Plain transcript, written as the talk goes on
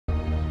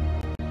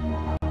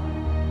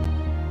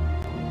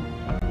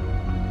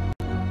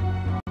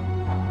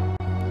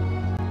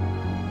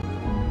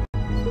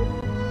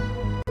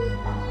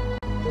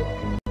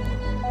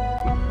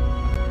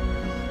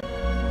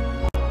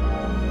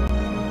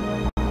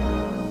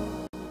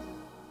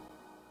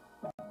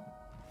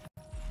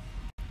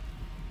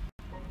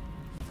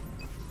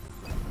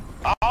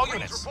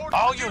units!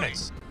 All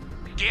units!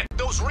 Get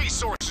those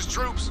resources,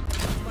 troops!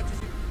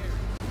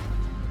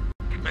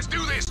 Let's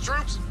do this,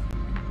 troops!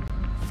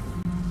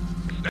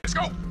 Let's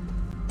go!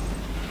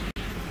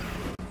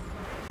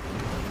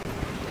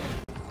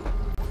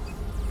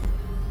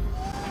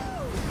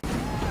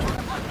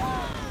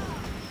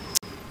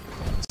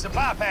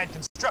 Supply pad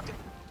constructed.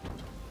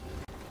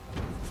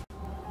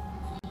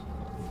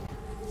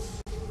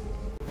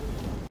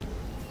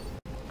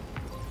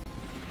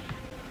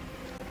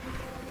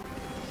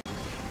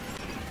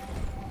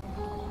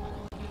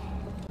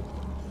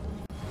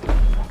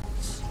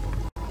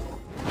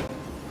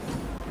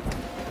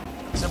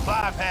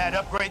 Supply pad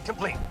upgrade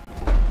complete.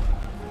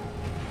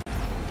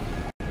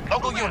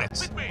 Local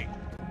units. With me.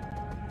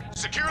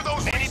 Secure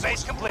those Mini resources,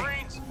 base complete.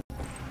 Marines.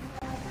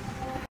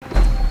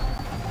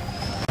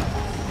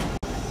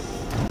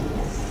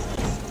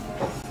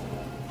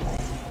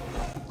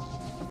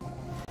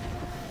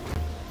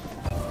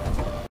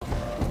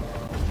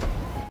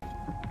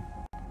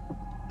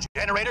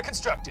 Generator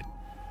constructed.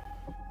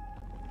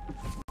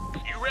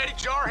 You ready,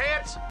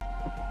 jarheads?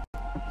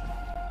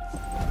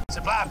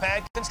 Supply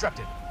pad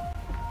constructed.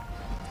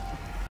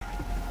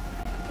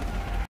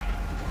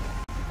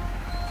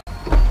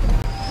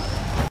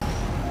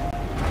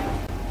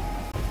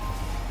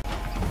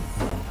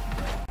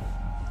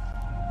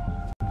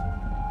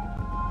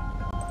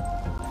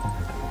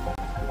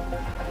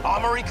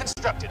 Armory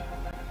constructed.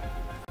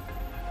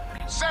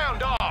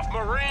 Sound off,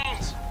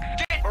 Marines!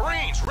 Get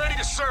Marines ready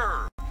to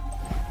serve!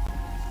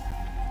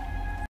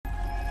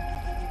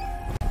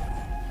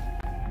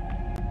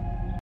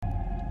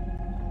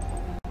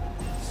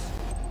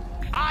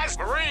 Eyes,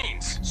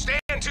 Marines!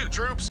 Stand to,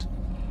 troops!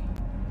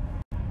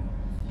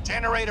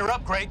 Generator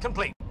upgrade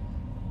complete.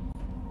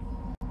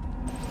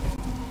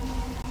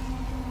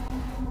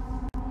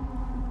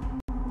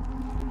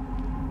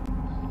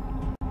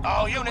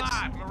 All units.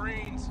 Alive,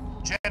 Marines!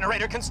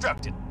 Generator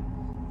constructed.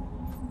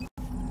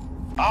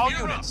 All Gear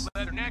units. up,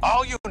 Leatherneck.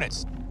 All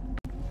units.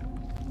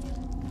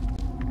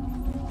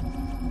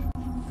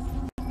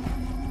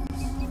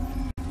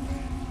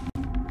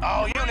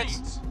 All units.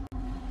 Marines.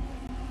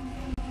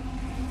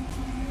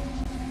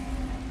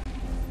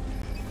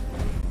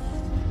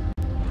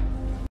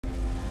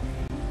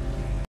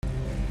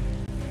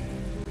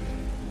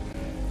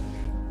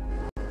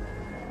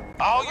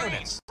 All Marines,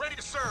 units. ready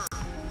to serve!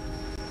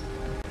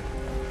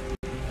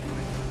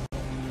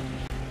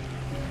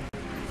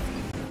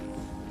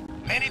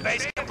 Mini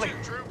base Stand complete.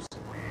 to, troops!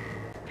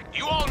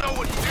 You all know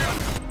what to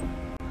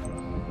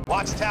do!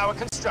 Watchtower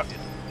constructed.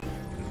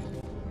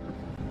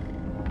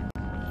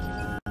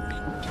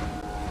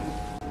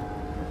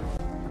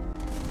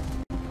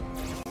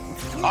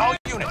 All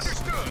units.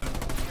 Understood!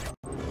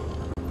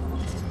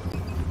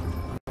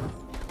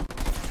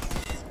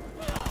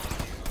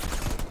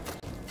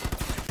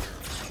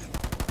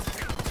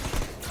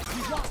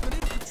 We've lost an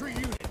infantry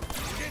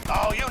unit.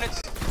 All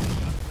units.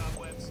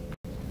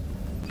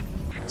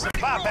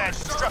 Supply pad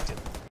constructed.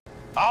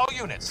 All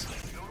units.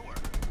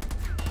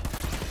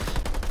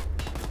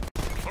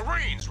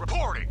 Marines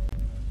reporting!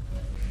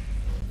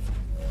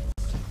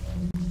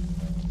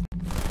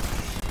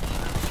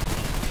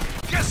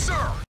 Yes,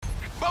 sir!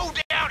 Mow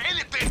down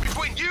anything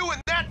between you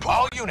and that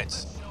All point!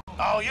 units.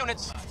 All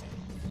units.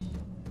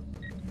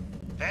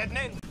 Heading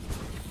in.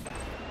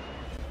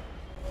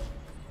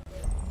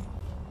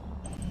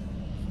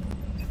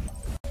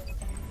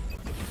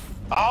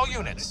 All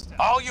units.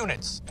 All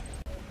units.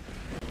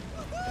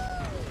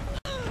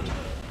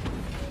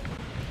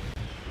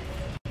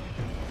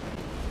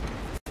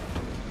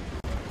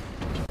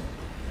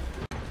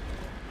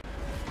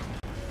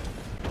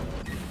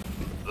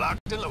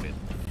 Locked and loaded.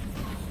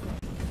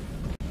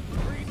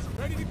 Marines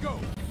ready to go.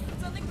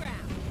 It's on the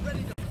ground,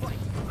 ready to fight.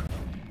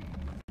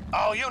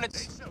 All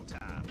units.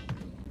 Showtime.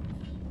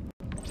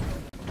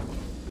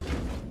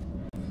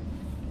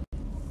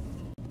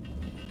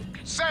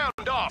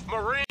 Sound off,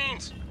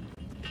 Marines!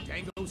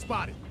 Tango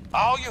spotted.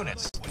 All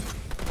units.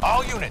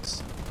 All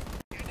units.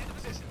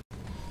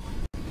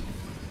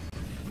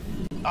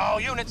 All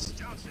units.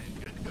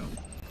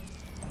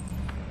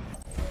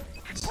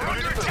 We're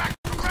under attack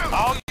from ground!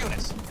 All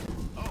units.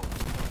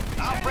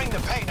 I'll bring the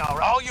pain,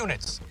 all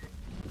units.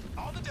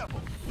 On the double.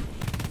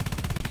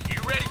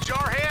 You ready,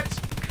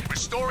 jarheads?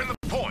 Restoring the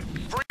point.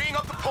 Freeing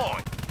up the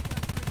point.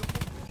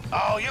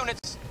 All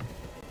units.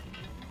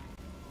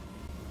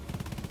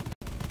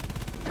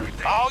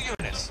 All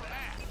units.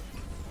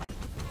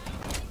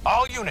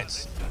 All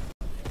units.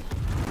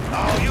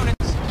 All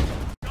units.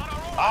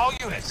 All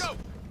units.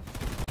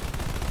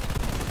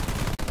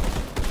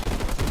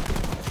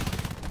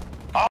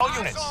 All Eyes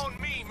units. on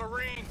me,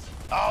 Marines.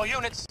 All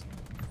units.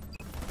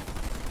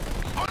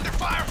 Under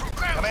fire from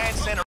ground. Command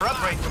center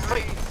upgrade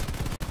complete.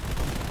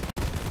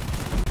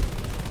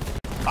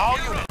 All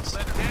Gear up, units.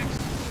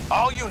 Leathernecks.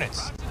 All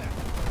units.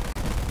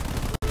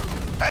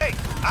 Hey,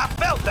 I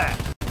felt that.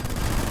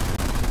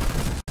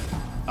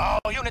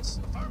 All units.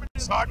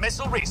 Smart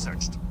missile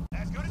researched.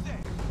 That's good as day.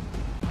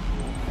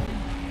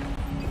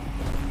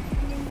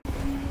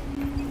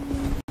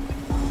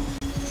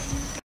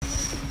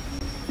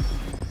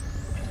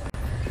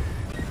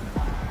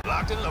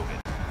 locked and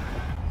loaded.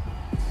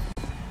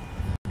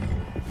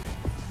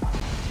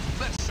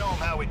 Let's show them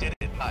how we did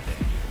it my day.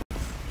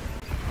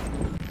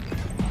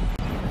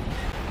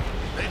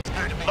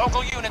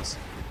 Local units.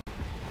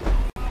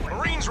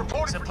 Marines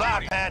reporting for Supply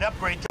duty. pad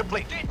upgrade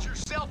complete. Get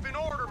yourself in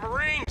order,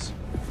 Marines.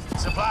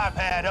 Supply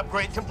pad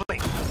upgrade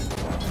complete.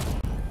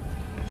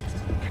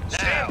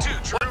 Now, Stand to,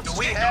 what troops. do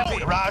we Get have going.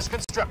 here? Garage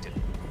constructed.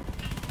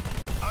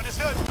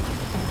 Understood.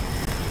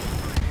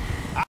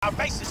 Our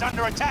base is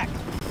under attack.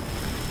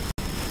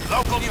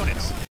 Local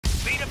units.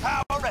 Speed of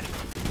power ready.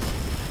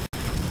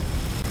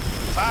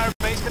 Fire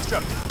base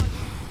constructed.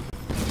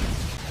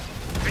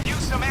 Could use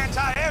some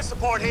anti-air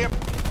support here.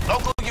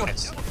 Local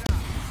units.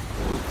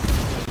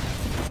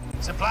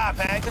 Supply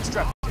pad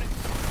constructed.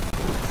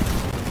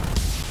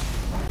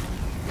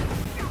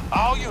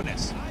 All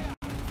units.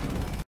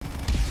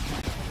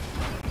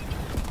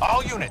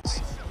 All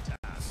units.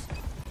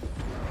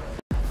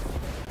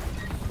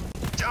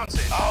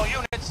 Johnson. All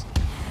units.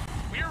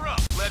 We're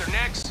up. Letter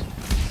next.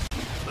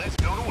 Let's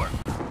go to work.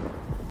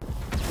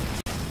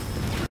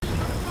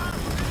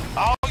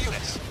 All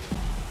units.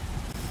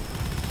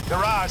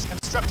 Garage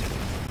constructed.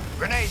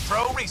 Grenade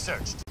throw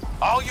researched.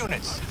 All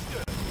units.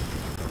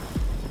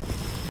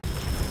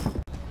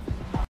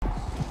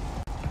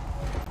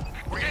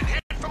 We're getting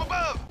hit from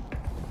above.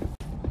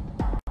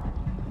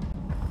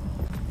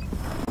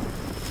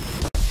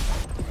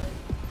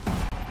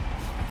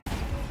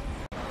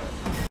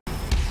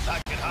 I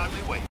can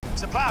hardly wait.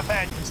 Supply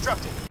pad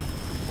constructed.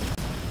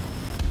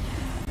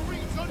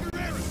 Marines under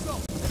air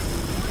assault.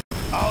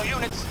 All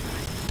units.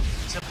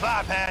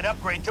 Supply pad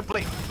upgrade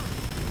complete.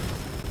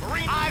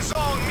 Marine eyes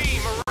on me,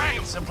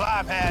 Marine.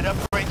 Supply pad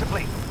upgrade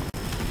complete.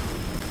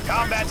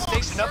 Combat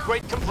station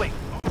upgrade complete.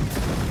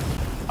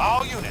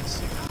 All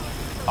units.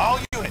 All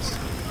units.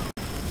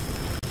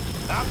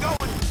 I'm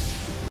going.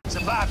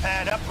 Supply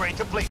pad upgrade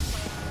complete.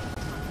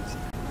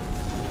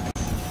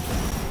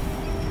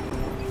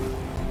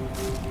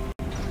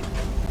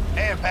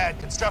 Air pad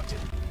constructed.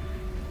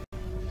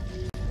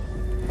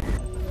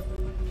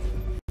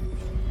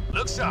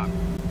 Look sharp.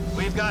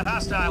 We've got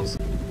hostiles.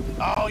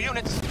 All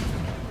units.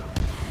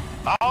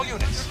 All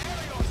units.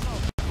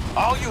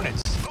 All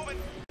units. Moving.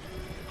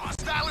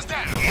 Hostile is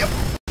down. Yep.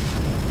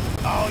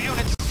 All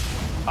units.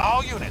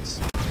 All units.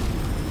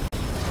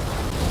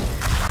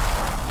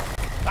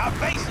 Our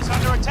base is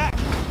under attack.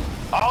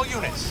 All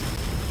units.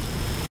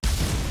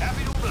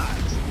 Happy to oblige.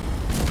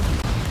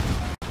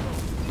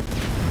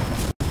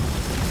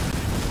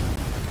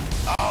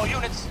 All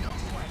units.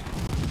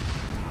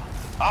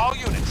 All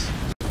units.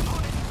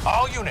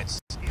 All units.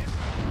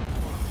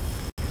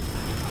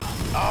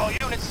 All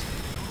units.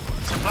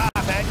 Supply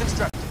pad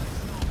constructed.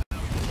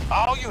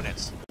 All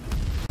units.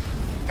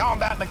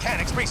 Combat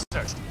mechanics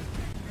researched.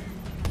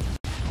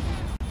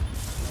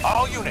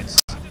 All units.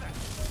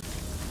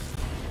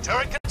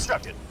 Turret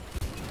constructed.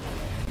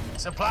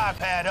 Supply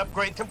pad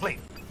upgrade complete.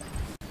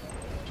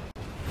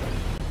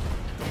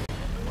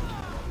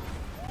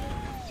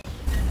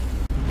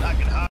 I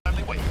can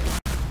hardly wait.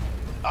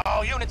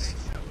 All units.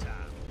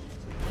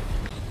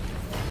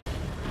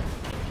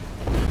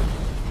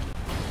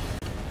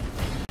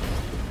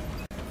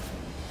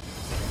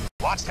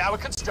 Watchtower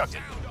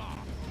constructed.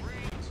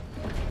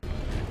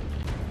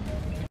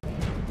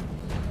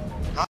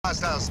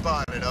 Hostile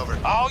spotted, over.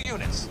 All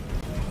units.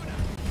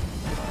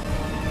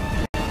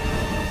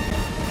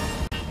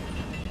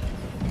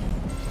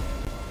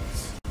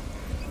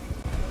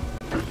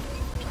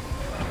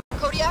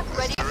 Kodiak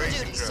ready for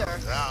Restoration duty, sir.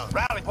 drones out.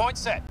 Rally point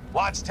set.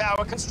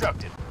 Watchtower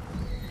constructed.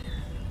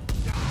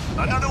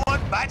 Another one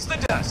bites the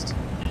dust.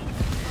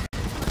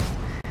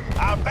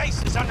 Our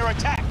base is under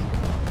attack.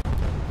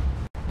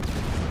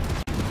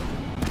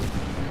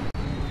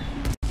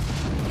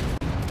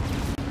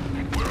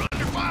 We're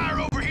under fire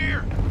over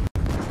here.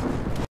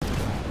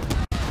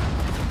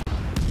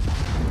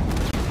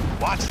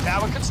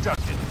 Watchtower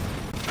constructed.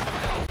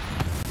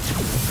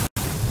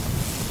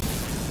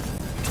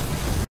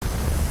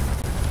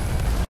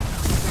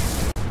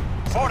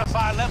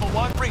 Fortify level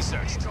 1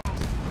 researched.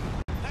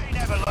 They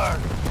never learn.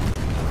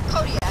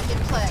 Kodiak in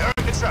play. Turret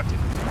constructed.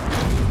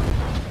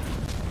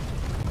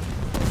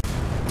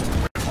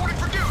 Reporting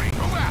for duty.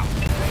 Move out.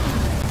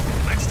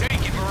 Let's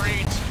take it,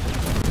 Marines.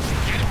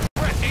 Get a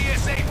breath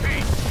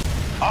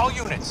ASAP. All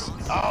units.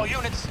 All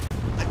units.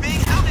 I'm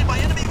being hounded by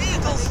enemy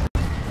vehicles.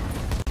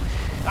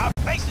 Our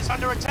base is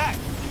under attack.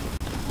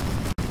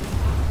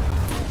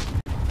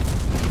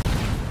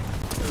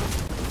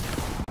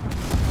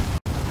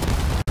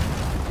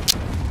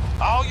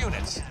 All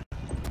units.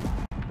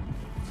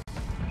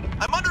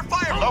 I'm under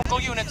fire.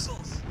 Local units.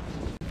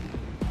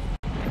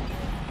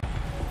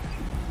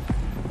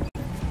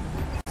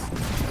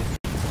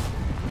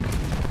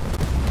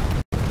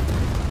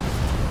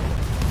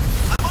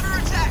 I'm under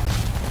attack.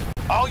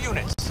 All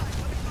units.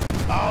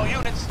 All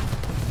units.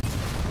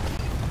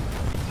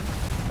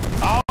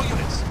 All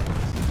units.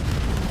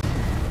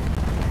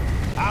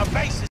 Our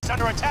base is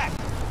under attack.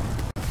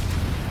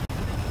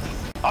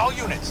 All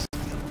units.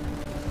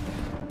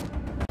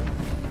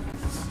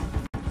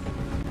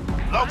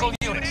 Local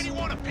units.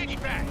 Anyone to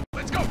piggyback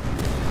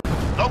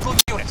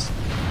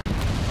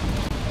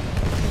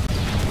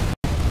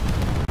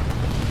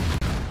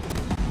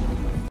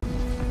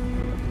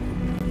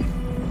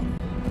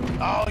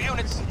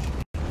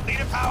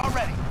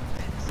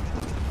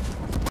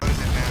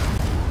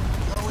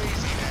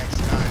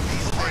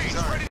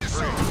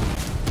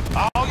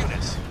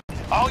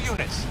All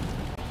units.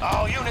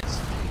 All units.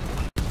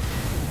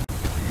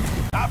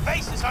 Our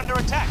base is under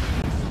attack.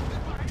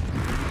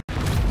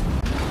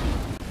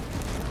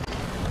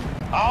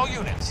 All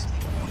units.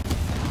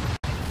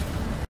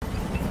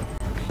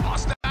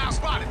 Hostile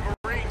spotted,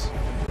 Marines.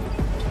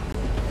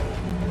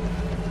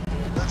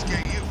 Let's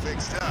get you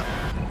fixed up.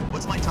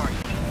 What's my target?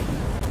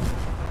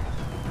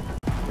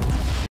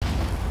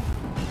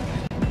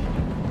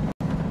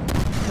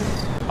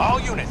 All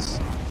units.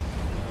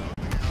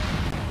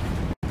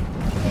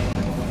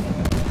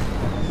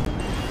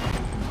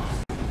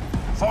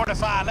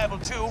 Fortify level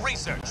 2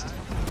 researched.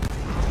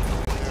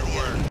 Good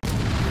work.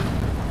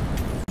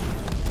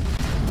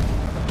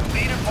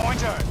 Leader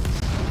point earned.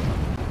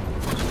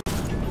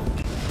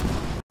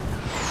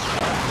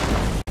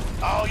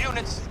 All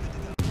units.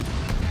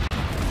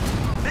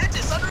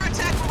 Mantis under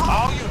attack from home.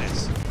 All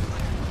units.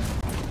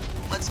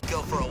 Let's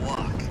go for a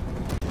walk.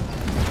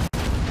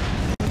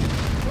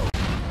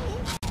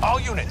 All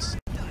units.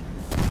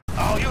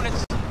 All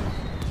units.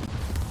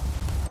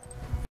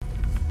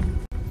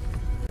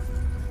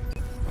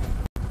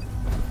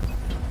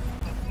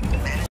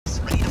 Mantis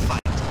ready to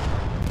fight.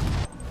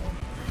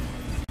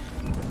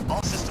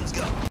 All systems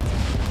go.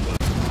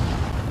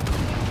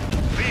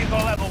 Vehicle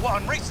level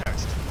 1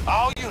 researched.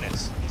 All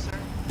units. Yes, sir.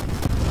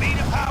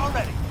 Leader power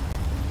ready.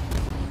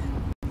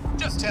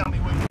 Just tell me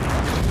when you're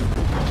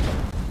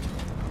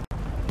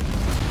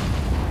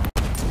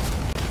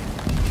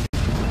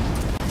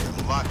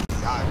Lucky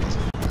I was.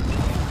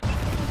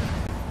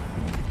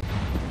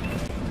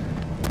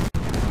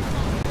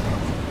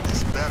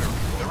 This better.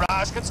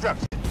 garage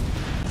constructed.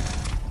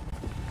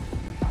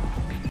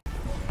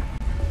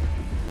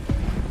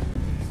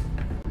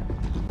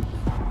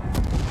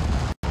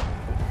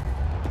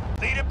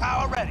 Leader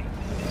power ready.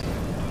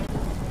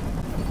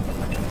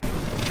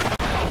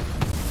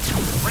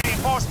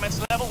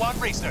 Reinforcements level 1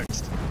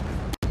 researched.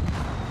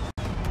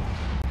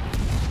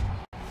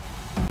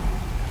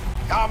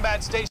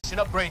 Combat station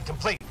upgrade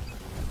complete.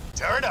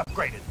 Turret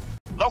upgraded.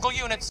 Local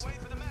units.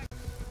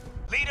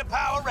 Leader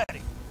power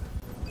ready.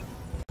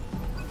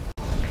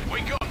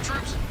 Wake up,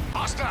 troops.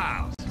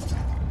 Hostiles.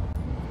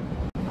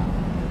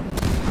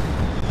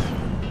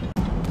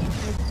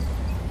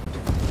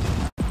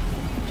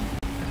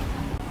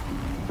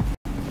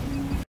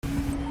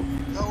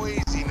 Go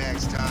easy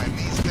next time.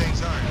 These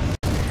things aren't.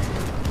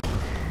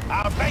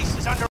 Our base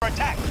is under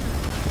attack.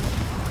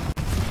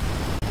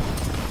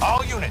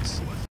 All units.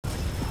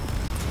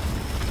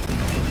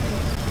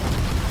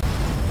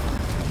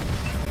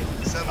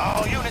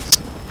 All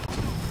units.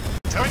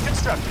 Turret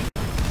constructed.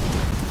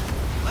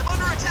 I'm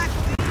under attack.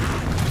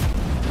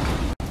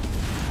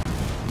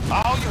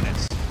 All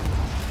units.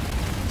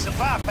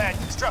 Supply pad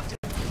constructed.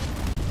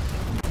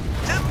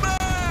 Timber!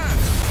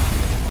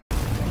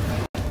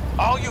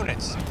 All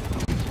units.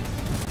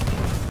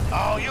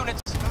 All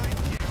units.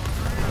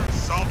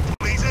 So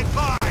please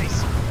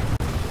advise.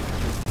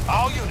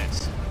 All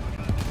units.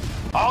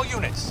 All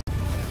units.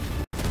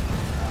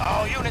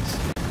 All units.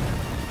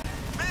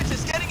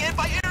 Mantis getting hit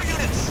by air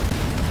units.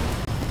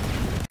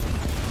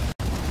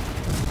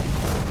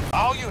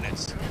 All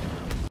units.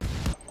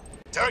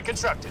 Turret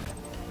constructed.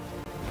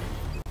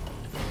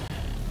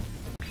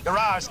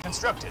 Garage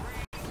constructed.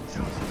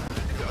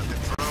 Let the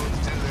drones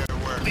do their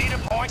work. Leader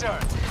point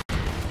earned.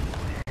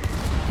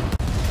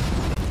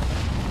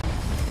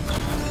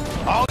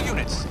 All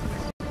units.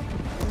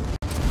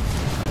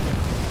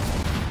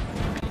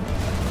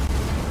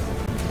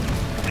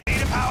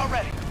 Leader power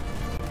ready.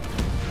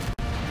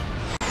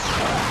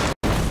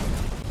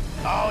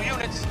 All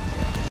units.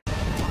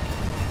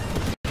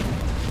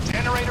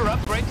 Generator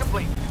upgrade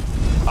complete.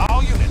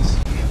 All units.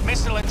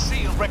 Missile and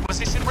shield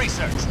requisition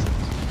researched.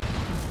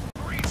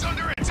 Marines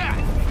under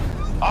attack.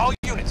 All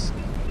units.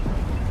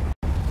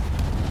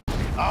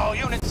 All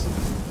units.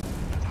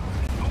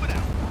 Moving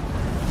out.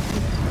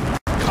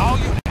 All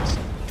units.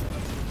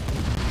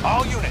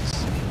 All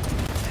units.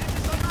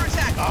 Mantis under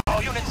attack.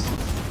 All units.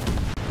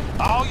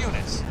 All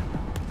units.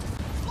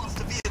 Lost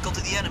a vehicle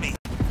to the enemy.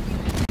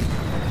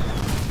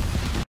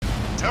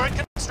 Turret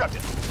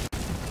constructed.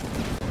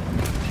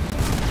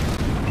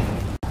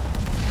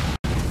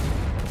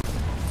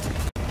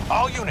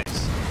 All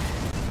units.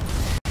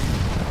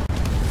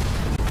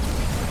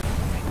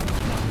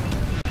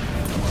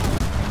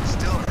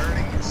 Still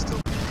hurting. You're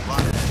still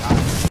plotted it out.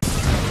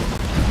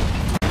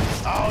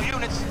 All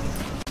units.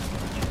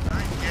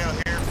 Nightingale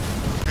here.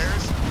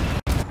 Repairs.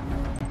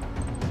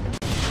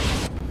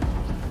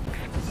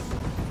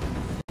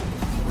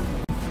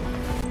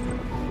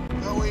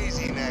 Go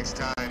easy next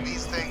time.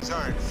 These things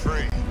aren't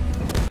free.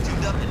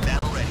 Tuned up and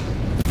battle ready.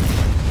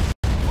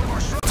 One of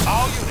our structures.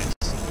 All units.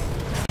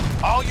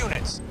 All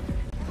units.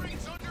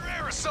 Marines under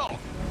air assault.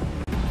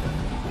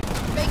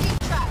 Making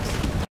tracks.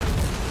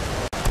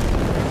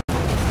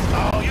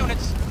 All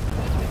units.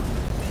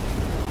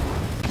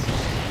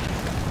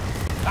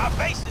 Our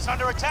base is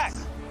under attack.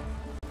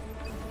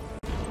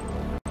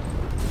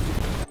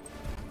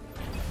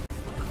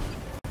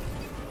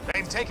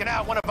 They've taken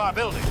out one of our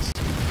buildings.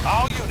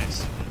 All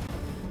units.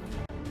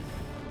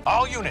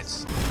 All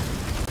units.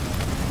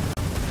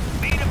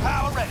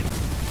 ready.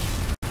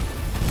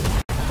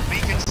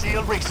 Beacon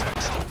shield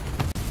researched.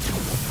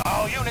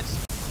 All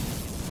units.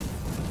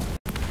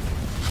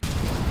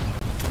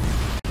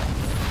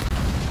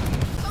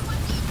 Someone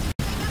needs to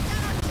take out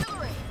that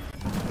artillery.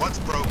 What's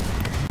broken?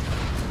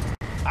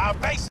 Our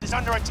base is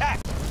under attack.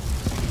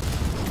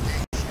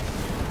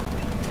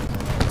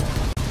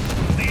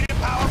 Leader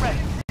power ready.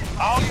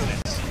 All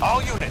units.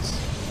 All units.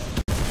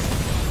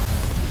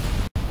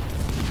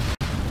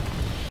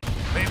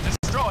 They've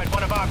destroyed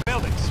one of our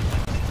buildings.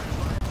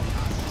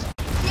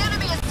 The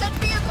enemy has sent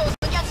vehicles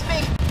against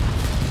me.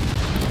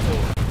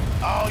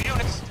 All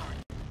units.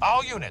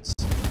 All units.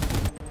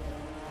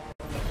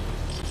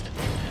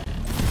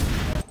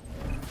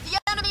 The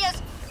enemy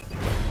has...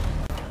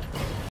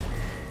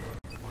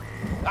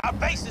 Our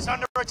base is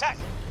under attack.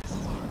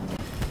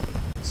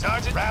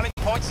 Sergeant, rally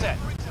point set.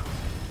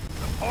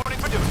 Reporting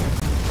for duty.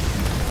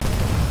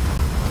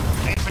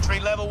 Infantry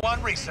level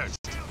 1 researched.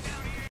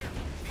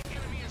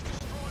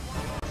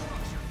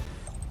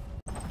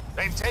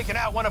 They've taken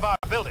out one of our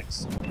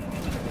buildings.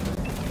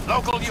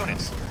 Local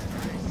units.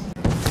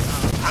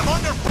 I'm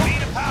under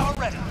leader power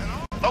ready.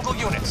 Local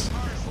units.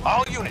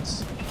 All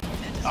units.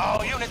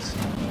 All units.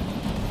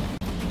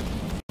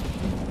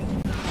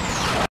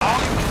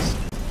 All units.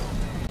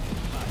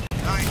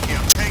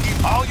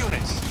 Taking All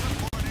units.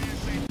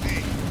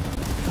 ASAP.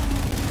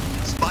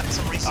 Spotted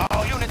some recent.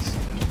 All units.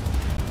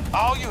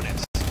 All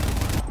units.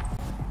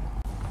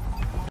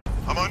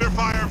 I'm under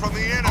fire from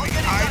the enemy.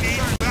 I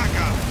need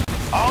backup.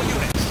 All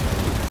units.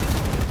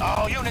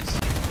 All units.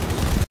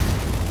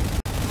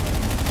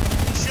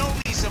 Show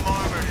me some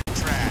armored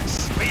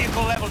trash.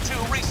 Vehicle level 2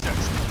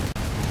 research.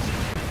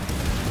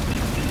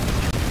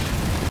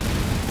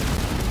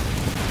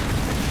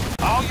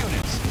 All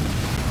units.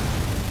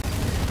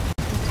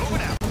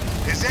 Moving out.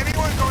 Is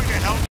anyone going to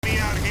help me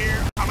out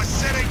here? I'm a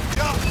sitting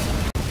duck.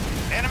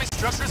 Enemy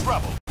structures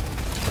rubble.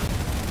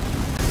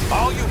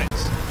 All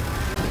units.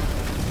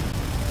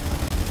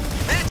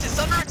 Mantis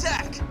under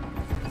attack!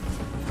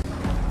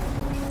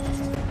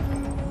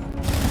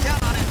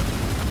 Count on it.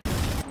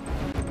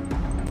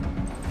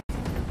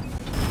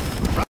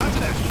 Roger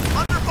that.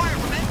 Under fire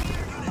from enemy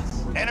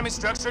units. Enemy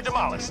structure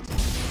demolished.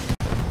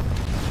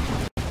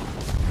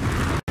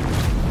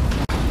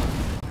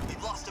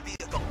 We've lost a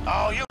vehicle.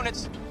 All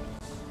units.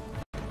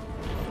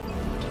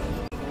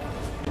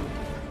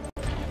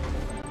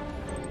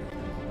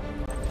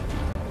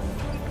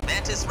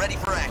 Mantis ready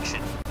for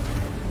action.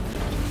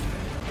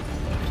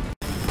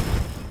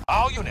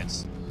 All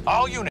units.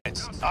 All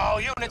units. All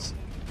units.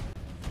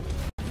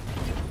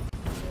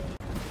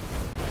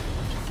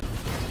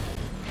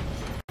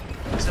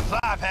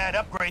 Supply pad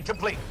upgrade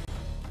complete.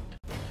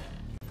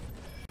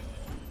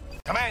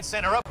 Command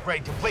center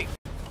upgrade complete.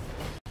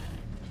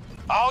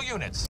 All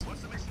units.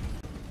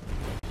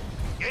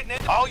 Getting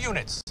it. All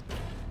units.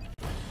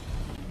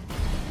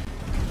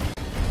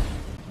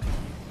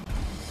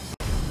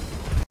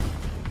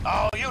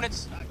 All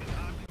units.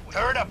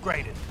 Turret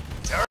upgraded.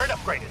 Turret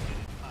upgraded.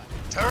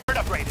 Turret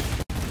upgraded.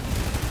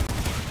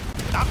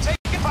 I'm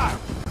taking fire.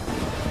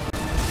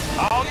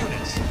 All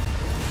units.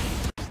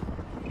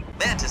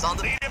 Mantis on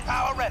the... Leader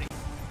power ready.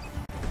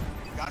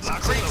 Got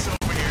some creeps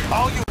over here.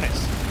 All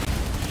units.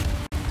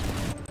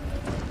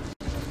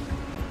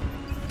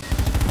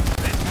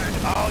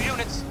 All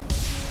units.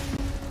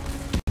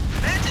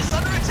 Mantis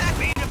under attack!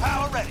 Leader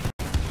power ready.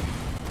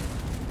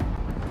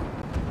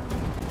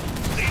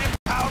 Leader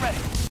power ready.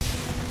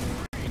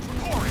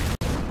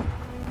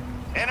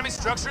 Enemy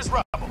structures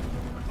rubble.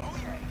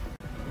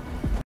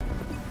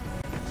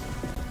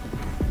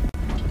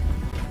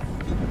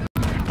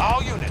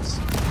 All units.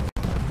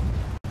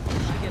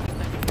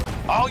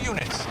 All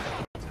units.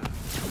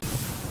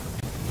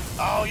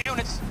 All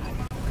units.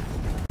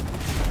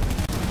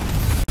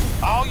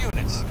 All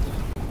units.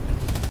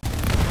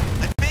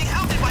 I'm being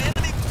hounded by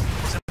enemy...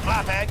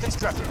 Supply pad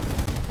constructed.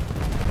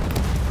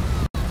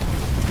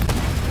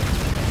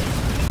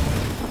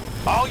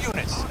 All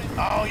units.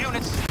 All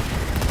units.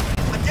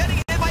 I'm getting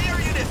hit by air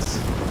units!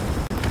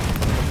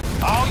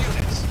 All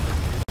units.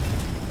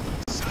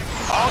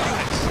 All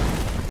units.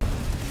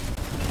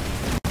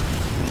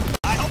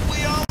 I hope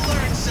we all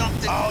learned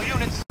something. All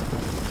units.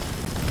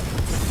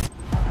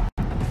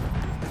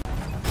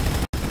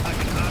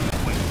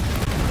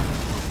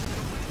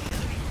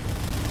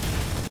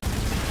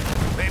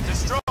 They've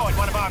destroyed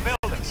one of our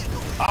buildings.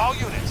 All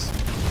units.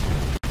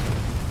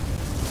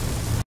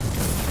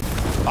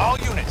 All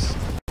units.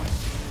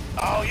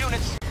 All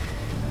units.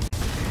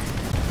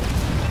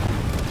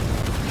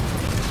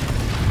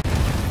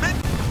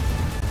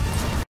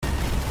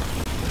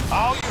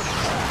 All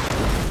units.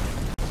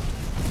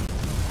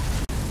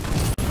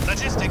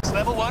 Logistics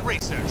level 1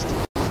 researched.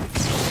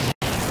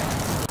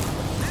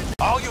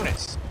 All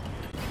units.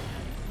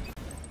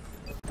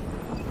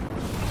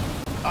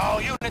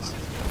 All units.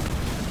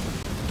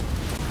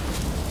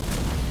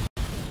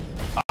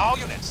 All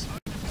units.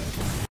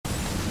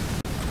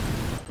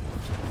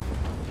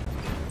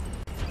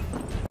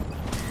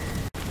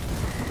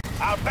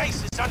 Our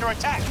base is under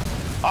attack.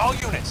 All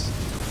units.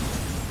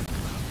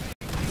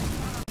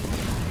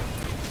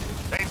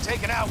 They've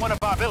taken out one of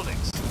our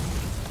buildings.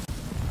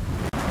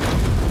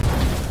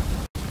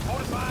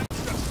 Fortified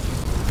structure.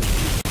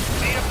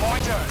 Data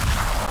point earned.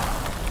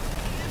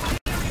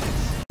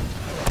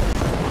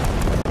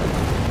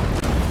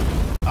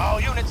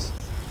 All units.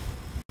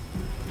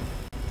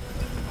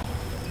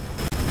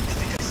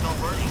 It's not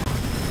working.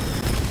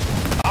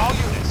 All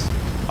units.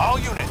 All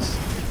units.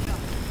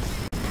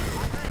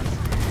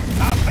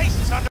 Our base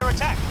is under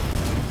attack.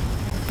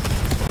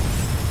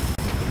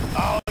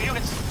 All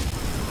units.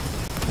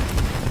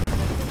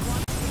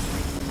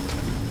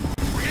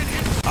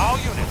 All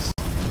units.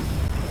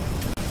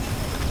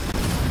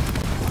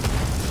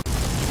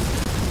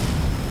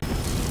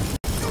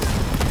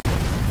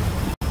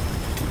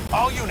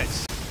 All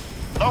units.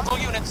 Local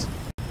units.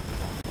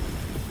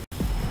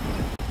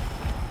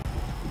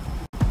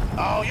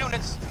 All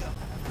units.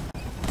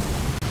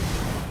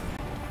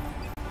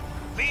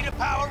 Leader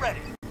power ready.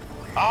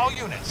 All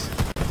units.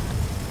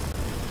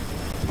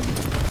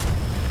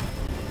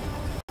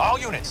 All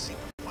units.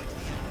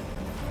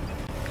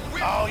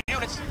 All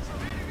units.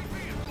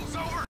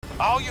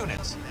 All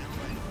units.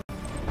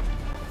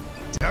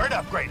 Turret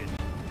upgraded.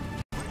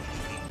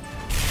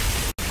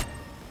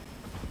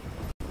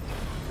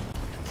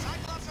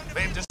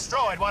 They've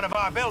destroyed one of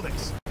our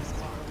buildings.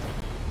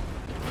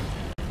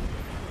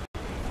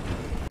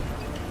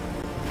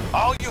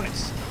 All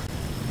units.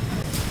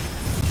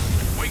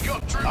 Wake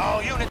up, troops.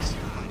 All units.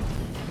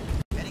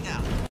 Heading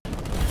out.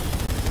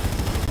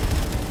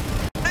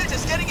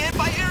 Mantis getting hit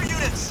by air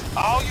units.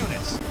 All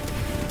units.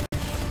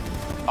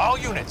 All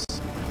units.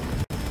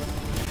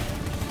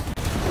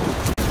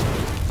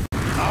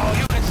 All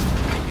units.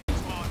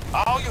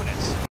 All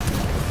units.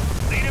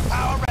 Leader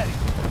power ready.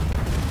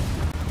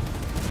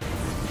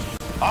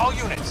 All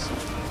units.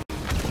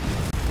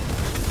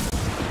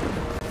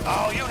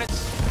 All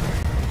units.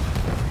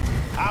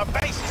 Our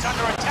base is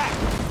under attack.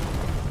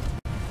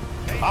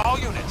 All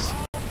units.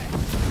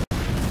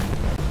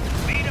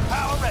 Leader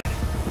power ready.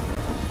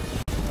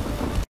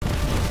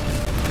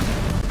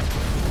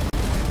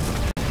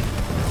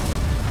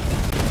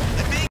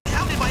 They're being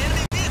hounded by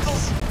enemy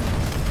vehicles.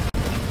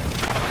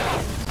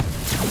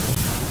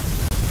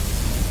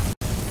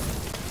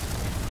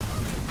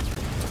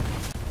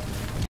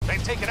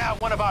 They've taken out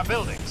one of our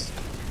buildings.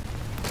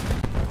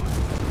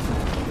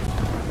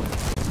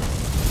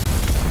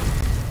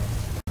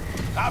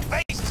 Our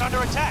base is under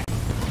attack.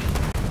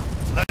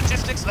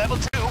 Logistics level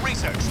 2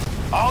 research.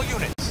 All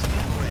units.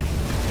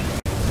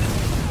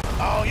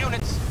 All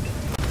units.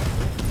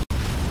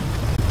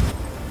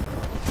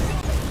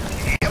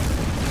 Yep.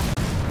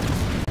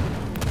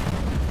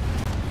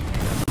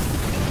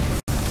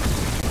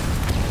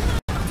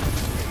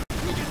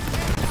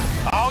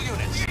 All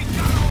units.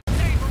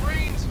 Okay,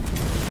 Marines.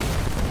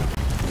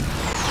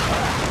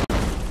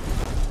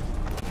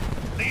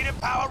 Leader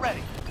power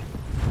ready.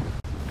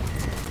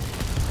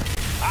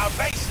 Our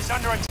base is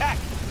under attack.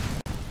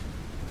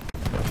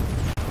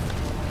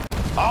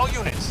 All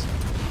units.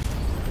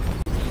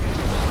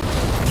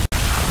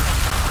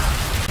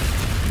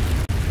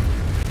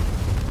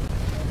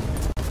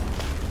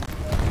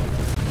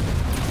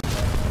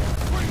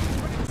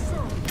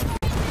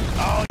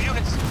 All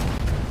units.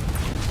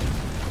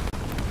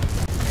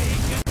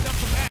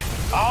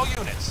 All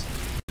units.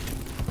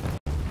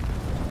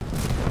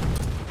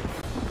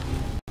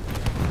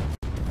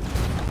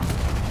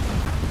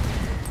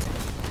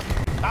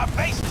 Our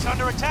base is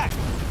under attack.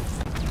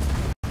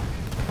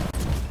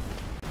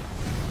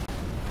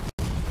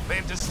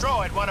 They've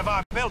destroyed one of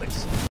our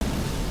buildings.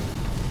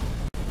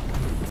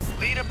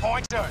 Leader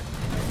point earned.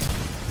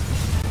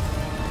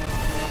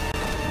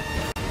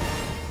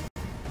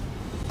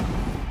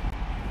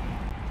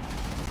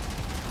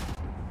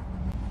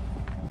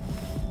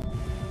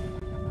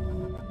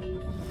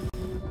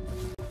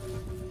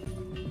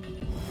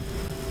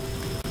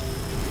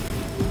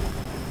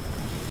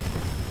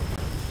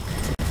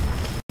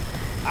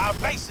 Our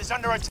base is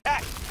under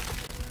attack.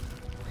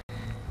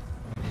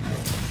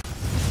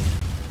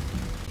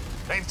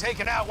 They've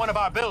taken out one of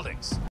our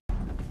buildings.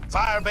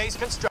 Fire base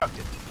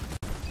constructed.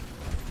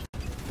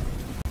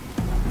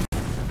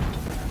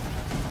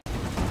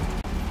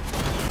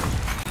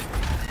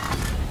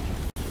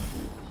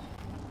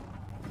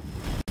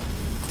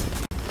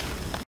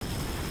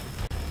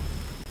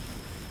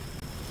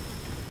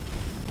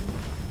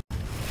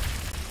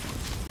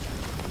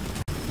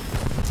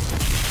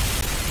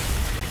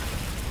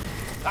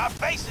 Our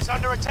base is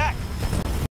under attack.